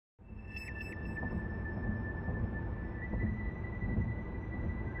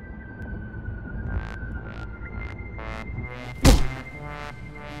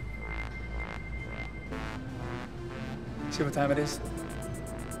See what time it is?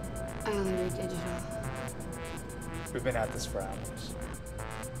 I only read digital. We've been at this for hours.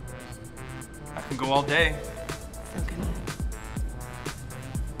 I can go all day. So can I.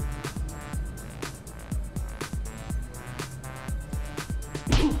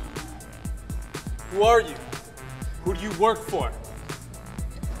 Who are you? Who do you work for?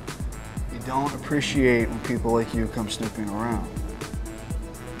 You don't appreciate when people like you come snooping around.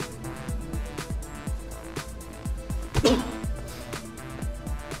 In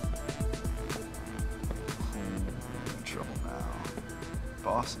trouble now.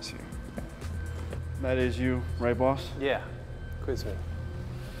 Boss is here. That is you, right, boss? Yeah, quiz me.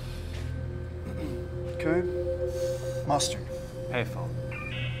 Okay. Mustard. Payphone.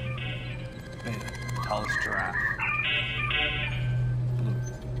 Beta. Tallest giraffe. Blue.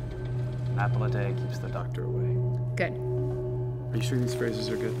 An apple a day keeps the doctor away. Good. Are you sure these phrases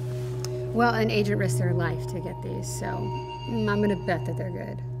are good? Well, an agent risks their life to get these, so I'm gonna bet that they're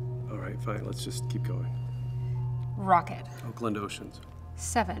good. All right, fine. Let's just keep going. Rocket. Oakland Oceans.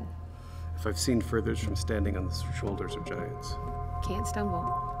 7. If I've seen furthers from standing on the shoulders of giants. Can't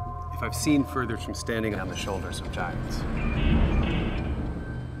stumble. If I've seen furthers from standing on the shoulders of giants.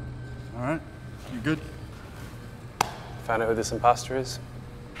 All right. You good? Found out who this imposter is?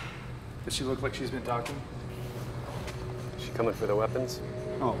 Does she look like she's been talking? Is she coming for the weapons?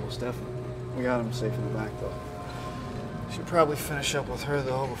 Oh, most definitely. We got him safe in the back, though. Should probably finish up with her,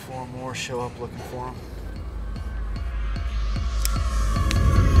 though, before more show up looking for him.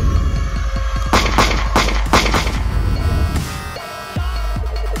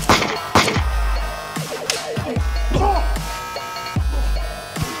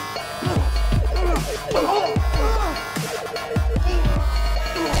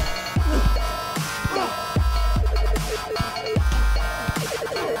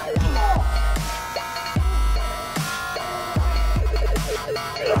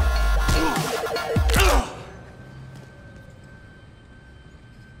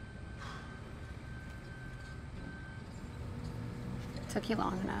 Took you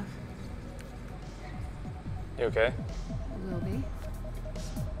long enough. You okay? Will be.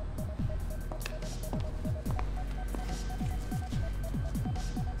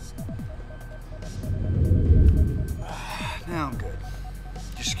 Now I'm good.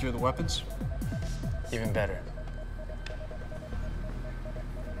 Did you secure the weapons? Even better.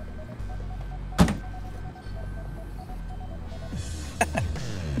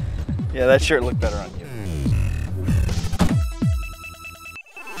 Yeah, that shirt looked better on you.